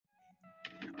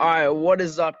All right, what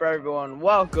is up, everyone?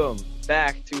 Welcome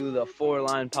back to the Four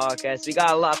Line Podcast. We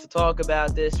got a lot to talk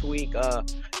about this week.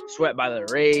 Swept by the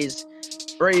Rays,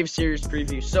 Braves series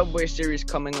preview, Subway series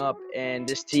coming up, and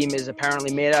this team is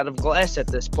apparently made out of glass at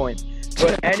this point.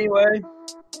 But anyway,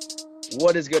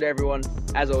 what is good, everyone?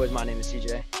 As always, my name is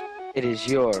CJ. It is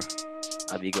your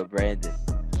amigo Brandon.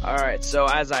 All right, so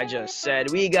as I just said,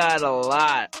 we got a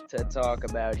lot to talk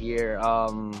about here.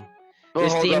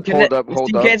 This team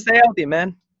can't stay healthy,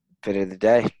 man. Fit of the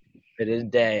day. Fit of the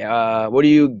day. What do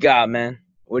you got, man?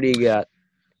 What do you got?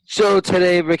 So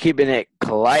today we're keeping it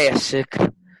classic.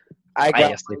 I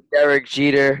got Derek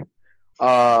Jeter,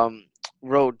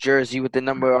 wrote jersey with the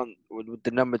number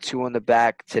 2 on the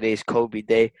back. Today's Kobe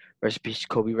Day. Rest in peace,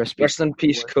 Kobe. Rest in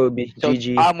peace, Kobe. So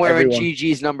GG. I'm wearing everyone.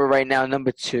 GG's number right now,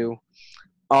 number 2.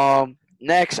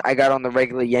 Next I got on the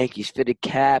regular Yankees fitted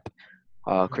cap.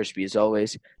 Crispy as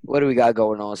always. What do we got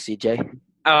going on, CJ?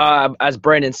 As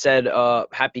Brandon said,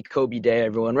 happy Kobe Day,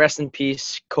 everyone. Rest in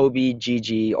peace, Kobe,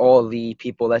 GG, all the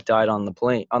people that died on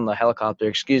the helicopter.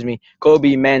 Excuse me.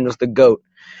 Kobe, man, was the GOAT.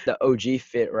 The OG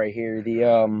fit right here.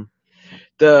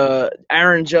 The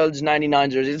Aaron Judge 99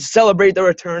 jersey. To celebrate the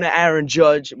return of Aaron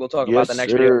Judge. We'll talk about the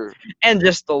next video. And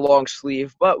just the long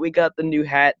sleeve. But we got the new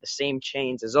hat, the same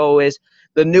chains as always,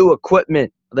 the new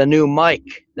equipment, the new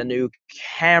mic, the new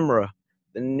camera,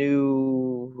 the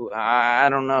new, I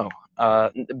don't know.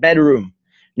 Bedroom,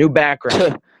 new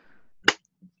background.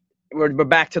 We're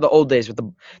back to the old days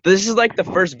this is like the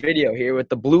first video here with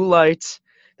the blue lights,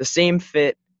 the same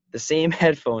fit, the same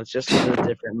headphones, just with a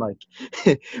different mic.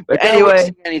 But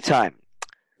anyway, anytime.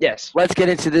 Yes. Let's get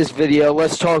into this video.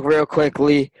 Let's talk real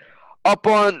quickly. Up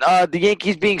on the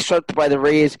Yankees being swept by the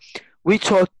Rays. We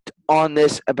talked on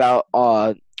this about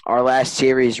our last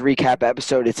series recap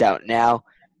episode. It's out now.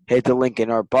 Hit the link in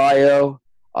our bio.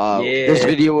 This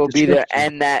video will be there,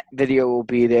 and that video will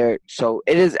be there. So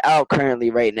it is out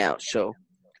currently right now. So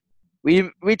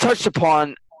we touched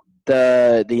upon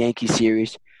the Yankee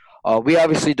series. We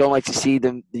obviously don't like to see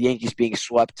the Yankees being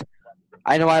swept.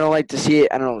 I know I don't like to see it.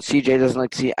 I don't know. CJ doesn't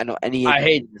like to see it. I know any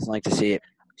Yankee doesn't like to see it.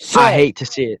 So I hate to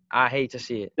see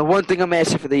it. The one thing I'm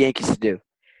asking for the Yankees to do: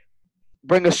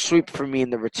 bring a sweep for me in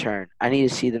the return. I need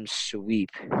to see them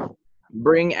sweep.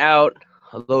 Bring out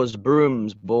those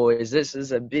brooms, boys. This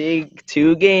is a big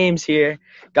 2 games here.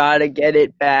 Gotta get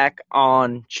it back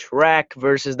on track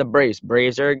versus the Braves.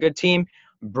 Braves are a good team.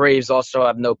 Braves also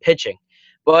have no pitching.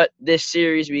 But this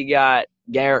series, we got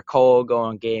Garrett Cole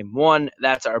going game 1.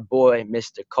 That's our boy,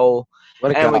 Mr. Cole.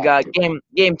 And we got game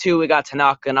 2, we got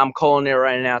Tanaka, and I'm calling it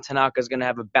right now. Tanaka's going to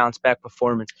have a bounce-back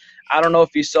performance. I don't know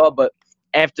if you saw, but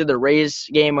after the Rays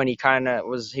game, when he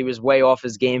was way off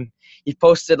his game, he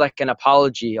posted like an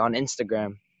apology on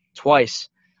Instagram twice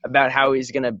about how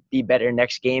he's going to be better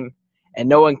next game. And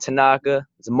knowing Tanaka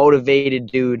is a motivated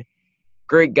dude,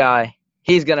 great guy,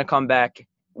 he's going to come back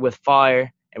with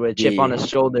fire and with a chip on his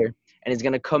shoulder. And he's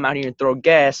going to come out here and throw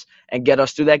gas and get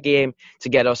us through that game to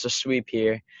get us a sweep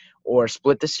here or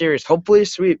split the series. Hopefully a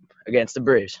sweep against the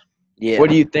Braves. Yeah.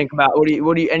 What do you think about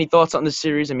any thoughts on the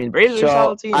series? I mean, Braves are a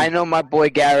solid team. I know my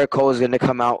boy Garrett Cole is going to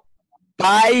come out.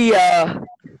 Fire!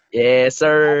 Yes,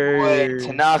 sir. Boy,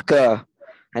 Tanaka,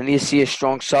 I need to see a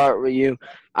strong start with you.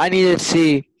 I need to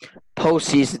see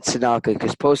postseason Tanaka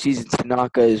because postseason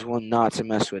Tanaka is one not to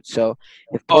mess with. So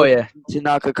if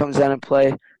Tanaka comes out and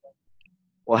play,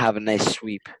 we'll have a nice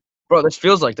sweep. Bro, this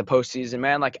feels like the postseason,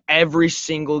 man. Like every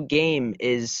single game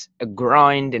is a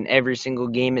grind and every single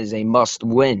game is a must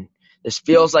win. This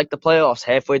feels like the playoffs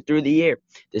halfway through the year.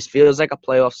 This feels like a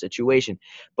playoff situation.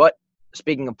 But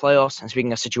speaking of playoffs and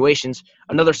speaking of situations,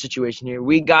 another situation here.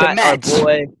 We got our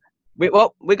boy.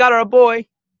 We got our boy,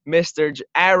 Mr.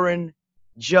 Aaron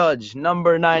Judge,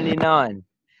 number 99,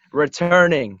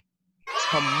 returning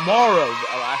tomorrow.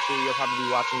 Oh, actually, you'll probably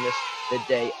be watching this the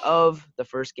day of the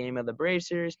first game of the Braves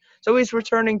series. So he's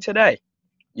returning today.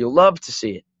 You'll love to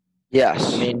see it.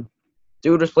 Yes. I mean,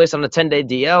 dude was placed on a 10-day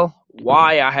DL.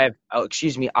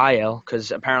 IL,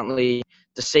 because apparently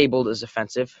disabled is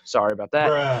offensive. Sorry about that.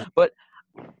 Bruh. But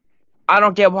I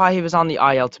don't get why he was on the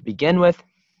IL to begin with.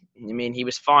 I mean, he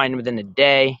was fine within a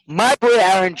day. My boy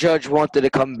Aaron Judge wanted to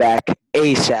come back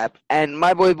ASAP, and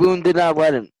my boy Boone did not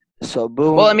let him. So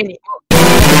Boone. Well, I mean,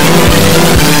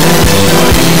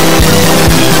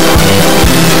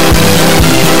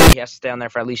 he has to stay on there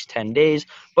for at least 10 days.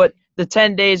 But the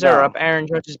 10 days are up. Aaron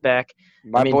Judge is back.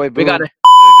 My boy Boone.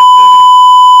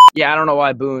 I don't know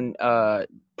why Boone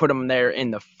put him there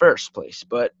in the first place.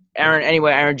 But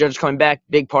Aaron Judge is coming back.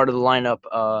 Big part of the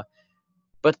lineup.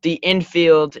 But the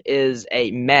infield is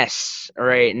a mess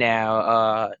right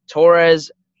now.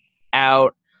 Torres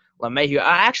out. LeMahieu.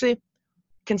 Actually,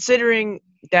 considering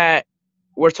that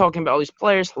we're talking about all these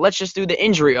players, let's just do the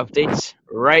injury updates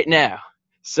right now.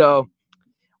 So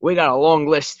we got a long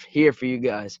list here for you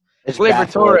guys. It's Gleyber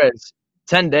baffling. Torres,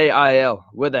 10-day IL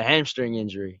with a hamstring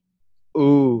injury.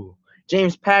 Ooh.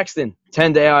 James Paxton,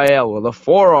 10-day IL with a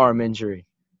forearm injury.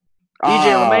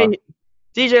 DJ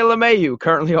LeMahieu,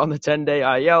 currently on the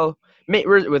 10-day IL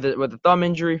with a thumb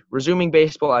injury, resuming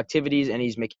baseball activities, and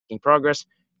he's making progress.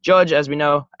 Judge, as we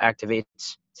know,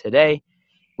 activates today.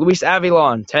 Luis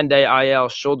Avilan, 10-day IL,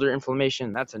 shoulder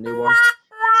inflammation. That's a new one.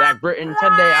 Zach Britton,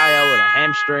 10-day IL with a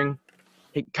hamstring.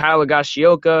 Kyle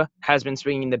Higashioka has been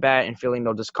swinging the bat and feeling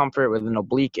no discomfort with an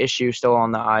oblique issue, still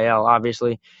on the IL,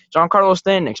 obviously. Giancarlo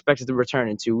Stanton expected to return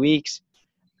in 2 weeks.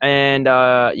 And,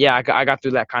 I got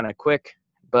through that kind of quick.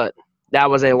 But that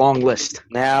was a long list.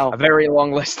 Now, A very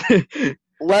long list.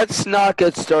 let's not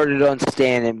get started on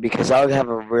Stanton because I'll have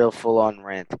a real full-on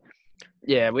rant.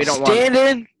 Yeah, we don't want...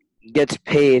 Stanton gets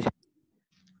paid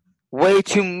way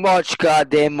too much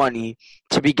goddamn money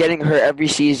to be getting hurt every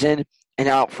season and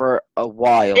out for a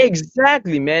while.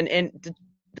 Exactly, man. And the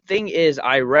thing is,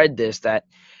 I read this, that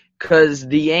because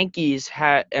the Yankees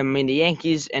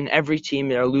and every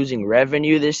team are losing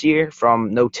revenue this year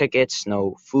from no tickets,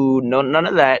 no food, none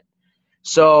of that.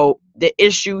 So the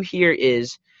issue here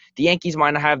is the Yankees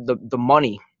might not have the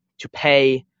money to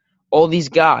pay all these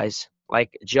guys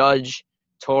like Judge,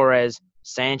 Torres,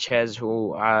 Sanchez,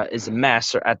 who is a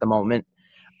mess at the moment.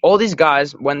 All these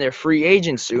guys, when they're free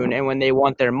agents soon and when they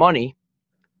want their money,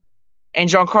 and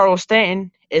Giancarlo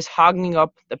Stanton is hogging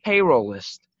up the payroll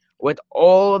list with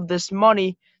all of this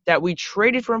money that we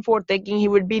traded for him for, thinking he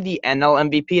would be the NL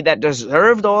MVP that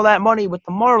deserved all that money with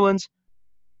the Marlins,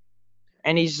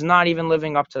 and he's not even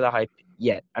living up to the hype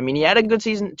yet. I mean, he had a good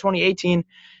season in 2018,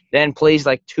 then plays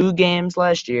like 2 games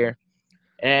last year,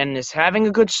 and is having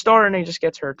a good start, and he just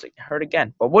gets hurt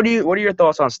again. But what are your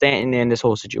thoughts on Stanton and this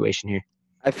whole situation here?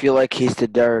 I feel like he's the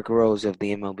Derrick Rose of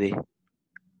the MLB.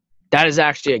 That is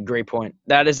actually a great point.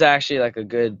 That is actually like a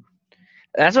good.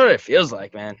 That's what it feels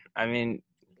like, man. I mean,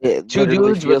 It two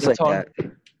literally dudes feels with like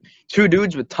that. two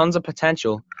dudes with tons of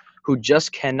potential who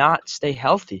just cannot stay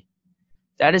healthy.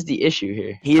 That is the issue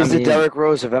here. He is the Derrick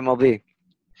Rose of MLB.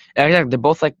 Exactly. They're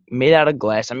both like made out of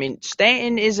glass. I mean,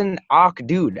 Stanton is an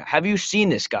dude. Have you seen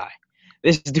this guy?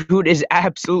 This dude is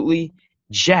absolutely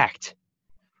jacked.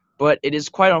 But it is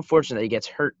quite unfortunate that he gets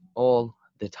hurt all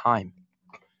the time.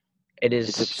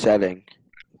 It's upsetting.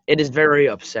 It is very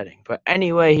upsetting. But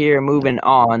anyway, here, moving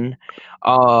on.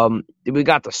 We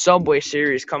got the Subway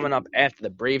Series coming up after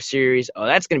the Brave Series. Oh,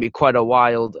 that's going to be quite a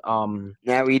wild.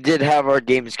 Now, we did have our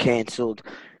games canceled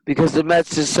because the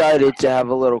Mets decided to have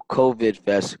a little COVID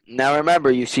fest. Now, remember,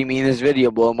 you see me in this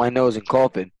video blowing my nose and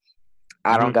coughing.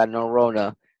 I don't got no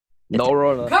Rona. No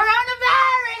Rona. Coronavirus!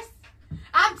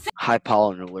 High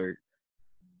pollen alert.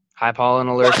 High pollen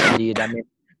alert, indeed. I mean,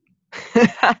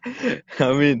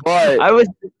 But I was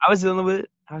dealing with it.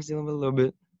 I was dealing with it a little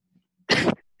bit.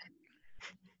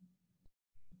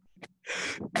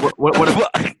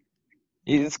 What?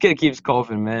 This kid keeps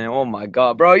coughing, man. Oh my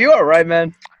god, bro, you all right,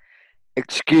 man?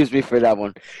 Excuse me for that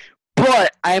one.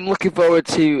 But I'm looking forward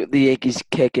to the Yankees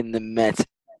kicking the Mets.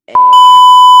 So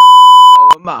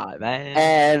am I,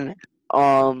 man.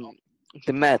 And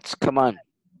the Mets, come on.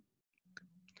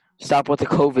 Stop with the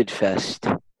COVID fest.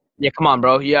 Yeah, come on,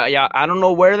 bro. Yeah. I don't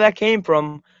know where that came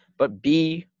from, but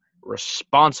be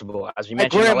responsible, as we My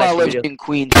mentioned in the grandma last lives video. in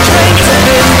Queens.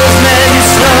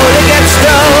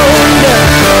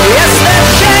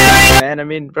 Man, I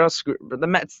mean, bro, the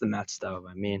Mets, though.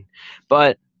 I mean,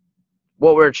 but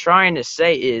what we're trying to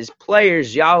say is,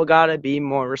 players, y'all gotta be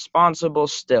more responsible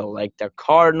still. Like the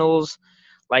Cardinals,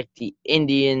 like the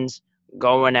Indians,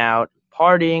 going out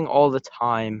partying all the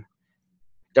time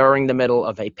during the middle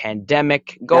of a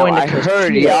pandemic. I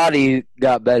heard Yachty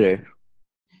got better.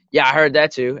 Yeah, I heard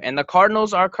that too. And the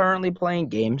Cardinals are currently playing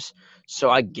games, so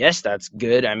I guess that's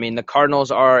good. I mean, the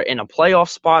Cardinals are in a playoff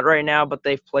spot right now, but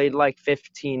they've played like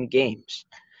 15 games.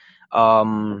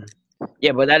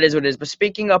 Yeah, but that is what it is. But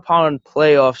speaking upon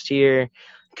playoffs here,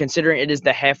 considering it is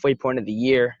the halfway point of the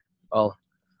year,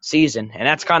 season, and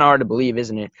that's kind of hard to believe,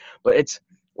 isn't it? But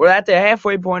we're at the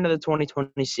halfway point of the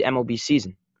 2020 MLB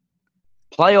season.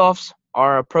 Playoffs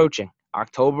are approaching.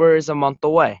 October is a month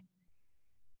away.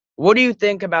 What do you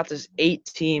think about this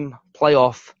 8-team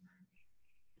playoff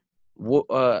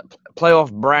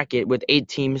bracket with 8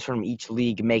 teams from each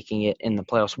league making it in the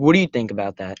playoffs? What do you think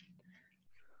about that?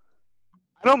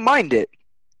 I don't mind it.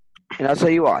 And I'll tell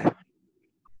you why.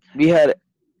 We had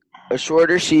a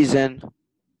shorter season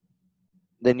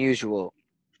than usual.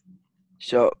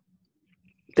 So,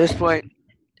 at this point,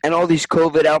 and all these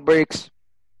COVID outbreaks,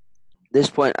 this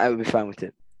point, I would be fine with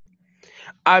it.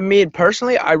 I mean,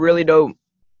 personally, I really don't.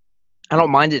 I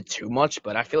don't mind it too much,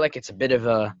 but I feel like it's a bit of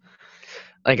a,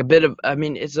 I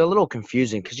mean, it's a little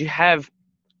confusing because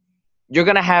you're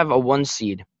gonna have a one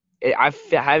seed. I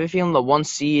have a feeling the one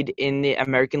seed in the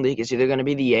American League is either gonna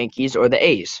be the Yankees or the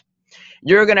A's.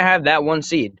 You're gonna have that one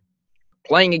seed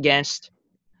playing against,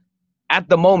 at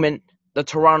the moment, the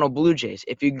Toronto Blue Jays.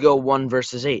 If you go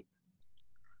 1-8,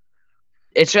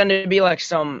 it's gonna be like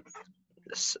some.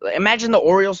 Imagine the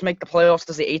Orioles make the playoffs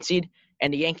as the 8 seed,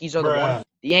 and the Yankees are the one.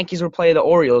 The Yankees would play the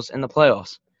Orioles in the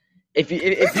playoffs. If you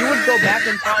would go back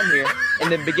in time here in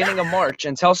the beginning of March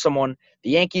and tell someone the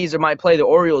Yankees might play the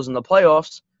Orioles in the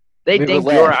playoffs, they'd think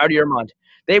you're out of your mind.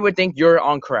 They would think you're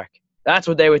on crack. That's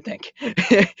what they would think.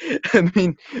 I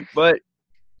mean, but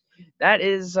that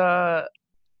is I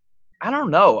don't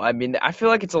know. I mean, I feel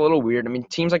like it's a little weird. I mean,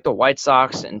 teams like the White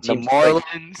Sox and The teams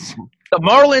Marlins. the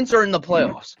Marlins are in the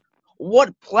playoffs.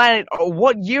 What planet or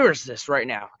what year is this right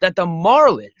now that the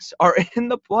Marlins are in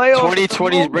the playoffs?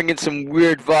 2020 is bringing some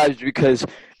weird vibes because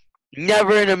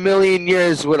never in a million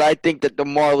years would I think that the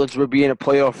Marlins would be in a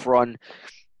playoff run.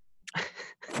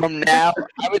 From now,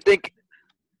 I would think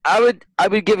I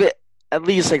would give it at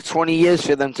least like 20 years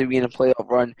for them to be in a playoff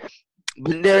run.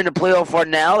 But they're in a playoff run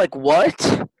now? Like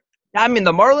what? I mean,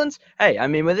 the Marlins, hey, I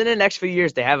mean, within the next few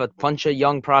years, they have a bunch of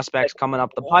young prospects coming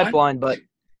up the pipeline, but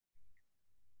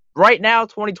right now,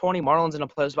 2020, Marlins in a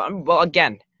playoff spot. I mean, well,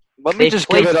 again, Let me just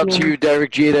give it up to you,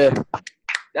 Derek Jeter.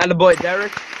 And the boy,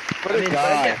 Derek. What a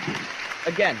guy.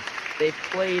 Again, they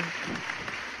played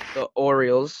the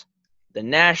Orioles, the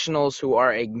Nationals, who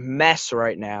are a mess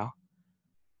right now,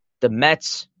 the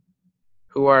Mets,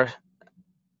 who are,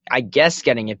 I guess,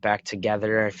 getting it back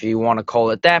together, if you want to call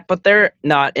it that, but they're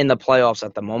not in the playoffs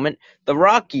at the moment. The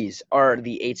Rockies are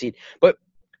the 8 seed. But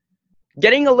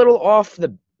getting a little off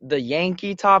the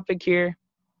Yankee topic here,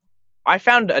 I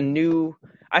found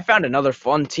another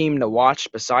fun team to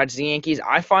watch besides the Yankees.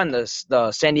 I find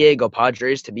the San Diego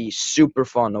Padres to be super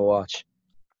fun to watch.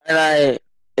 And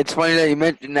it's funny that you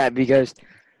mentioned that because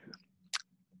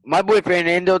my boy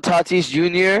Fernando Tatis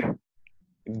Jr.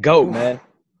 Go, man.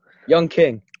 Young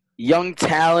king. Young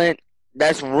talent.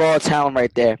 That's raw talent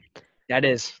right there. That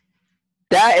is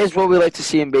what we like to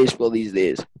see in baseball these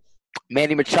days.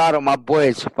 Manny Machado, my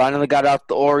boys, finally got out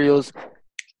the Orioles.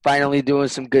 Finally doing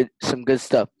some good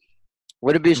stuff.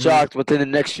 Wouldn't be shocked within the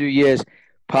next few years,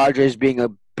 Padres being a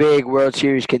big World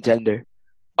Series contender.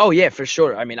 Oh yeah, for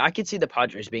sure. I mean, I could see the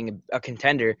Padres being a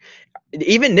contender.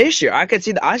 Even this year, I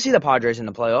see the Padres in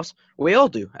the playoffs. We all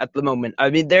do at the moment. I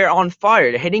mean, they're on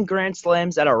fire. They're hitting grand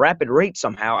slams at a rapid rate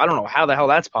somehow. I don't know how the hell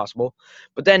that's possible.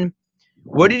 But then,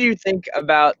 what did you think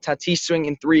about Tatis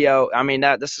swinging 3-0? I mean,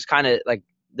 this is kind of like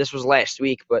this was last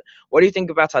week, but what do you think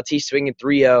about Tatis swinging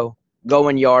 3-0,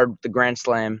 going yard the grand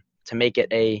slam to make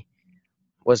it I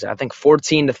think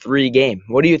 14-3 game?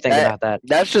 What do you think about that?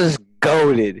 That's just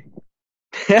goated.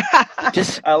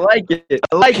 I like it.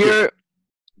 I like pure it.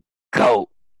 Goat.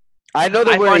 I know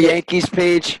that we're a Yankees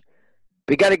page.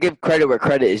 We got to give credit where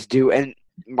credit is due. And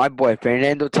my boy,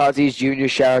 Fernando Tatis Jr.,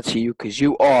 shout out to you because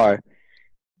you are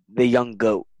the young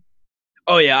GOAT.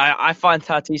 Oh, yeah. I find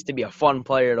Tatis to be a fun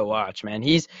player to watch, man.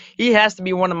 He has to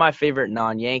be one of my favorite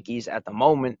non-Yankees at the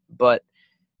moment. But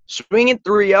swinging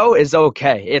 3-0 is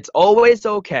okay. It's always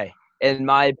okay, in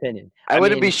my opinion. I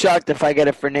wouldn't be shocked if I get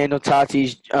a Fernando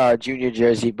Tatis Jr.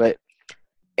 jersey, but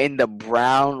in the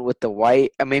brown with the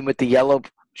white, with the yellow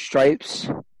stripes.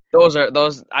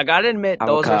 I gotta admit,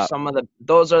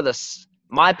 those are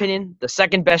my opinion, the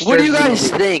second best. What do you guys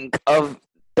think of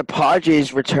the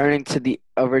Padres returning to the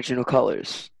original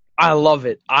colors? I love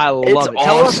it. Awesome.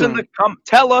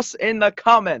 Tell us in the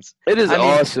comments. It is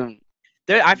awesome.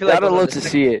 I feel like I'd love to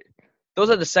see it. Those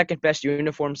are the second best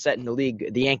uniform set in the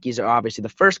league. The Yankees are obviously the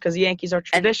first because the Yankees are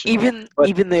traditional. And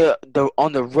even the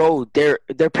on the road, their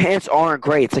pants aren't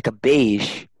gray. It's like a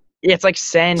beige. Yeah, it's like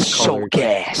sand so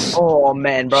gas. Oh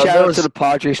man, bro! Shout out to the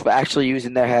Padres for actually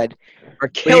using their head. Are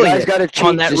killing you guys got to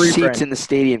change the rebrand. Seats in the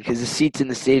stadium because the seats in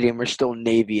the stadium are still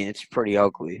navy and it's pretty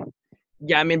ugly.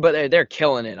 Yeah, but they're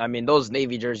killing it. Those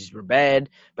navy jerseys were bad,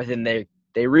 but then they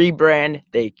rebrand,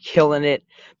 they killing it.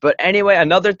 But anyway,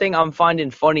 another thing I'm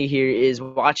finding funny here is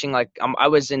watching when I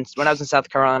was in South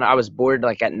Carolina, I was bored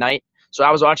at night, so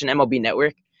I was watching MLB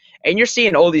Network, and you're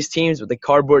seeing all these teams with the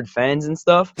cardboard fans and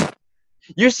stuff.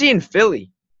 You're seeing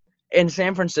Philly and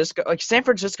San Francisco. San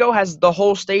Francisco has the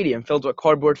whole stadium filled with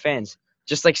cardboard fans,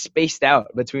 just spaced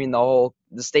out between the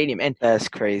stadium. And that's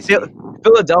crazy.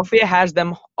 Philadelphia has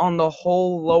them on the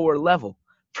whole lower level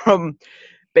from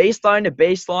baseline to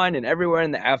baseline and everywhere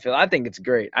in the outfield. I think it's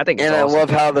great. I think it's awesome. I love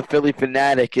how the Philly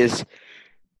fanatic is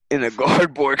in a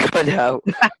cardboard cutout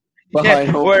behind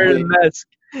home wearing plate. a mask.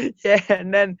 Yeah,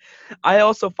 and then I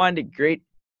also find it great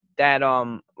that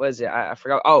what is it? I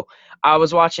forgot. Oh, I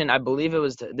was watching. I believe it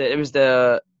was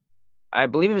the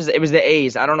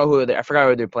A's. I don't know I forgot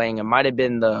who they're playing. It might have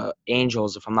been the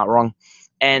Angels if I'm not wrong.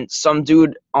 And some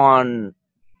dude it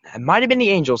might have been the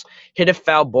Angels hit a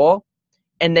foul ball,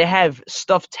 and they have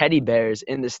stuffed teddy bears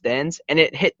in the stands, and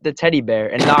it hit the teddy bear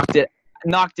and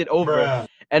knocked it over, Bruh.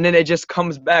 and then it just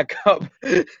comes back up.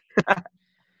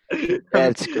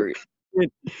 That's great.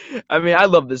 I mean, I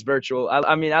love this virtual.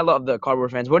 I mean, I love the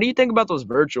cardboard fans. What do you think about those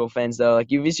virtual fans, though?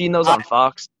 Like, you've seen those on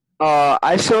Fox?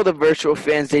 I saw the virtual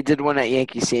fans. They did one at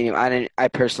Yankee Stadium. I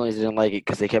personally didn't like it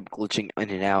because they kept glitching in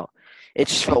and out. It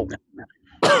just felt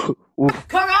very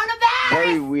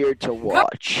Coronavirus. weird to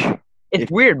watch. It's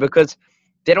weird because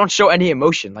they don't show any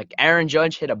emotion. Like, Aaron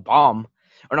Judge hit a bomb.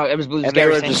 Or no, it was And they Gary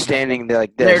were Sanchez. just standing there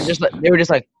like They this. were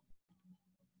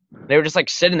just like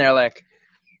sitting there like,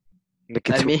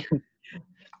 I mean,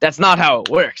 that's not how it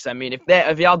works. I mean,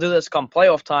 if y'all do this come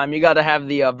playoff time, you got to have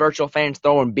the virtual fans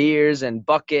throwing beers and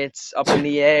buckets up in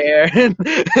the air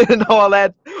and all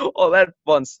that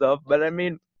fun stuff. But I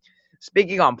mean,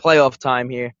 speaking on playoff time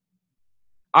here,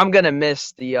 I'm gonna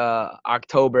miss the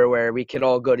October where we could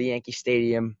all go to Yankee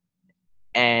Stadium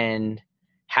and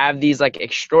have these like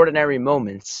extraordinary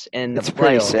moments in the It's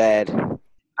pretty playoffs. sad.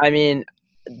 I mean,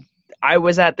 I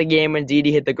was at the game when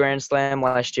Didi hit the grand slam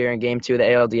last year in Game 2 of the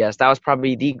ALDS. That was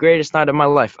probably the greatest night of my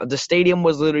life. The stadium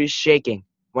was literally shaking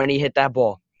when he hit that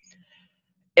ball.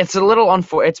 It's a little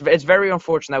it's very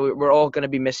unfortunate that we're all going to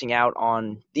be missing out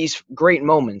on these great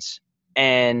moments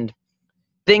and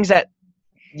things that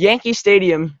Yankee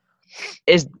Stadium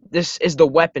is the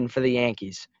weapon for the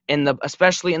Yankees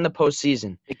especially in the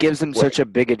postseason. It gives them such a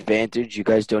big advantage. You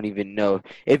guys don't even know.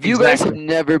 If you guys have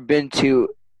never been to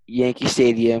Yankee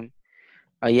Stadium,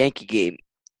 a Yankee game,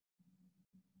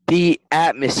 the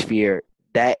atmosphere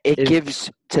that it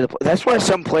gives to the – that's why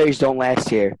some players don't last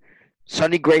here.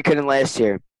 Sonny Gray couldn't last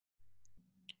here.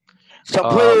 Some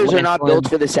players are not built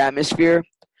for this atmosphere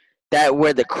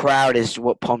where the crowd is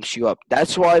what pumps you up.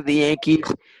 That's why the Yankees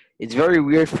 – it's very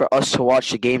weird for us to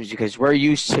watch the games because we're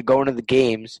used to going to the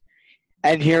games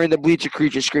and hearing the bleacher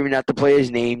creatures screaming out the players'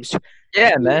 names.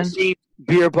 Yeah, man. Seeing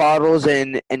beer bottles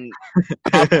and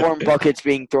popcorn buckets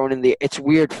being thrown in the. It's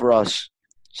weird for us.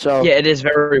 So yeah, it is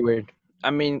very weird.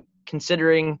 I mean,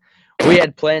 considering we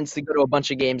had plans to go to a bunch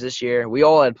of games this year, we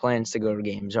all had plans to go to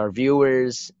games. Our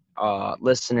viewers,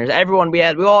 listeners, everyone, we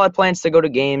all had plans to go to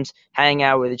games, hang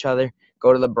out with each other,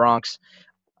 go to the Bronx.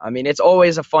 I mean, it's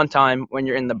always a fun time when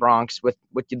you're in the Bronx with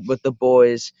the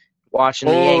boys watching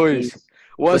the Yankees.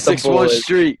 161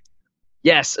 Street.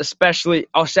 Yes, especially.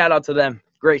 I'll shout out to them.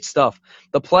 Great stuff.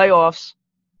 The playoffs,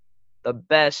 the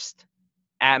best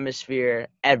atmosphere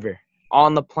ever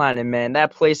on the planet, man.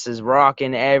 That place is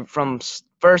rocking from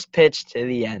first pitch to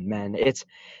the end, man. It's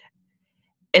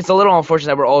a little unfortunate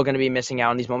that we're all going to be missing out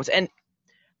on these moments. And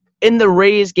in the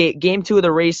Rays game 2 of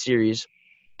the Rays series,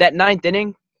 that ninth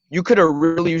inning, you could have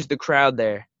really used the crowd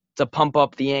there to pump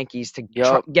up the Yankees to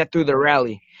get through the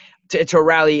rally, to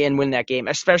rally and win that game,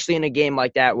 especially in a game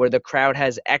like that where the crowd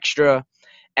has extra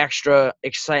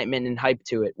excitement and hype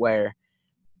to it, where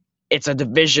it's a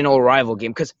divisional rival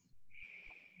game. Because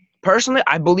personally,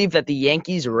 I believe that the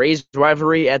Yankees-Rays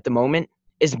rivalry at the moment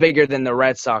is bigger than the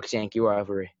Red Sox-Yankee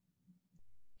rivalry.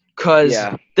 Because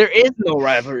there is no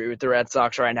rivalry with the Red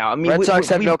Sox right now. I mean, Red Sox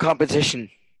have no competition.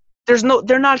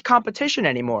 They're not competition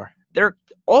anymore. They're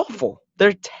awful.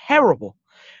 They're terrible.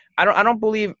 I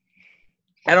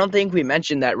don't think we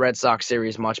mentioned that Red Sox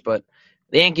series much, but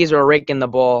the Yankees are raking the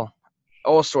ball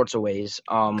all sorts of ways.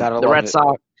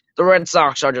 The Red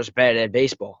Sox are just bad at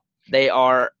baseball. They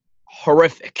are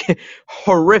horrific.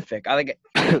 Horrific. I think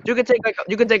you could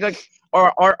take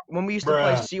our when we used to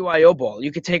play CYO ball,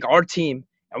 you could take our team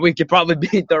and we could probably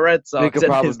beat the Red Sox. We could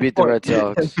probably beat the Red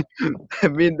Sox. I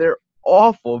mean, they're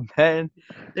awful, man.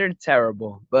 They're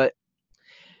terrible. But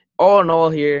all in all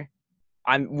here,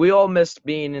 we all miss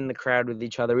being in the crowd with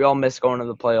each other. We all miss going to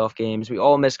the playoff games. We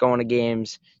all miss going to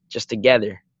games just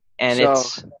together. And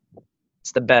it's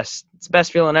the best. It's the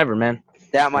best feeling ever, man.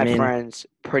 That, my friends,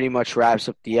 pretty much wraps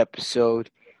up the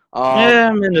episode. Yeah,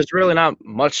 I mean, there's really not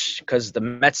much because the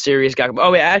Mets series got –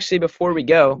 oh, wait, actually, before we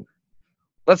go,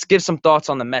 let's give some thoughts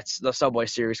on the Subway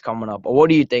Series coming up. What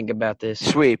do you think about this?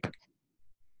 Sweep.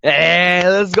 Hey,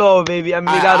 let's go, baby. I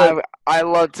mean, I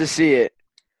love to see it.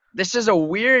 This is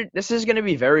going to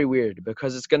be very weird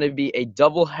because it's going to be a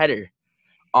doubleheader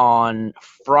on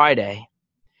Friday,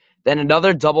 then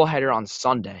another doubleheader on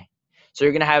Sunday. So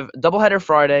you're going to have doubleheader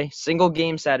Friday, single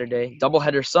game Saturday,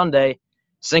 doubleheader Sunday,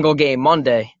 single game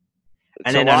Monday,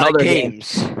 It's And a then lot another of game.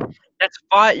 games. That's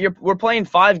 5. We're playing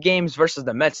 5 games versus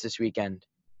the Mets this weekend.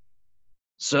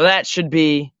 So that should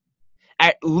be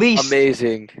at least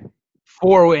Amazing.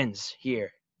 4 wins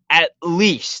here. At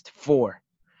least 4.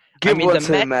 Give mean, one the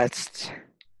to the Mets.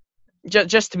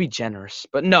 Just to be generous.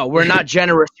 But no, we're not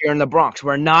generous here in the Bronx.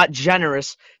 We're not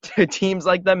generous to teams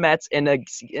like the Mets in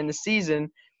a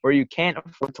season where you can't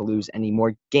afford to lose any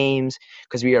more games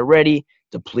because we are already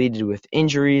depleted with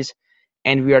injuries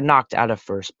and we are knocked out of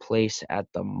first place at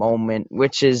the moment,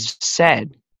 which is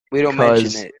sad. We don't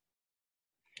mention it.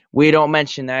 We don't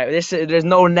mention that. There's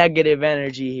no negative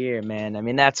energy here, man. I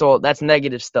mean, that's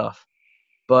negative stuff.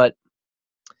 But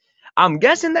I'm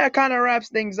guessing that kind of wraps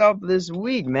things up this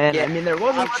week, man. Yeah, I mean, there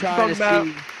wasn't much to talk about.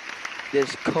 See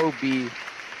this Kobe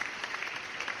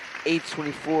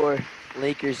 8:24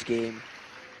 Lakers game.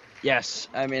 Yes,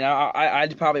 I mean,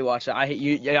 I'd probably watch it. I hate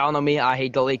you. Y'all know me. I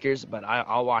hate the Lakers, but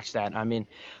I'll watch that. I mean,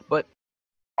 but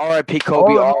R.I.P.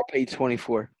 Kobe. R.I.P.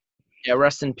 24. Yeah,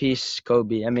 rest in peace,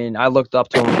 Kobe. I mean, I looked up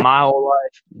to him my whole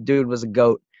life. Dude was a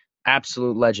GOAT,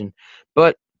 absolute legend.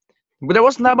 But there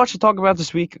wasn't that much to talk about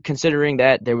this week, considering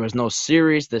that there was no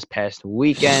series this past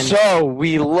weekend. So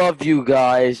we love you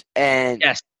guys, and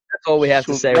yes, that's all we have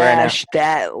to say right now. Smash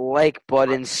that like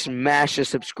button, smash the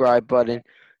subscribe button.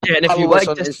 Yeah, and if you follow us like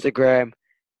on this, Instagram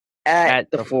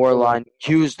at the 4 line,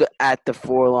 use the at the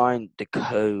 4 line, the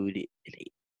code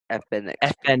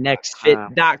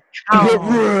FNXFit.com.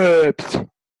 Ripped.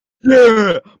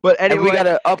 Yeah. But anyway, and we got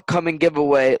an upcoming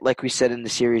giveaway, like we said in the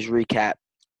series recap.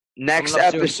 Next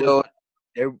episode,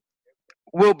 there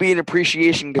will be an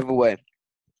appreciation giveaway.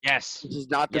 Yes. This is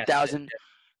not the 1,000.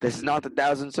 This is not the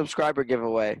 1,000 subscriber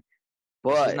giveaway,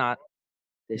 but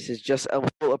this is just a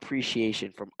little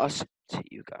appreciation from us to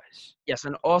you guys. Yes,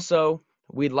 and also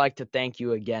we'd like to thank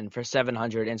you again for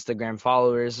 700 Instagram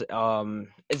followers.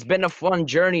 It's been a fun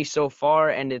journey so far,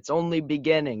 and it's only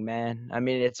beginning, man. I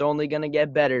mean, it's only gonna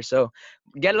get better. So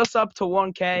get us up to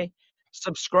 1K.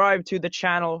 Subscribe to the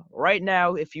channel right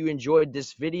now if you enjoyed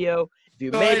this video. If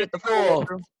you made it the full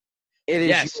through. It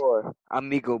is your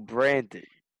amigo Brandon.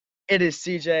 It is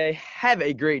CJ. Have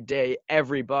a great day,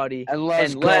 everybody. And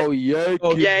let's go Yankees.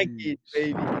 Go Yankees,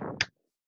 baby.